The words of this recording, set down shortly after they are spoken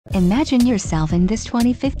Imagine yourself in this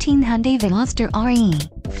 2015 Hyundai Veloster RE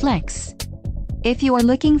Flex. If you are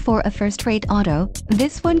looking for a first-rate auto,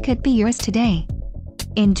 this one could be yours today.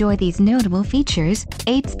 Enjoy these notable features: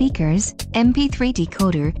 8 speakers, MP3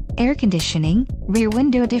 decoder, air conditioning, rear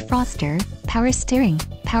window defroster, power steering,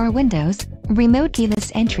 power windows, remote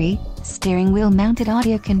keyless entry, steering wheel mounted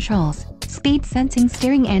audio controls, speed sensing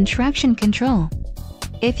steering and traction control.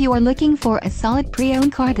 If you are looking for a solid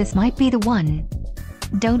pre-owned car, this might be the one.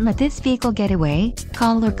 Don't let this vehicle get away.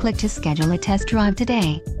 Call or click to schedule a test drive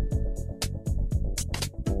today.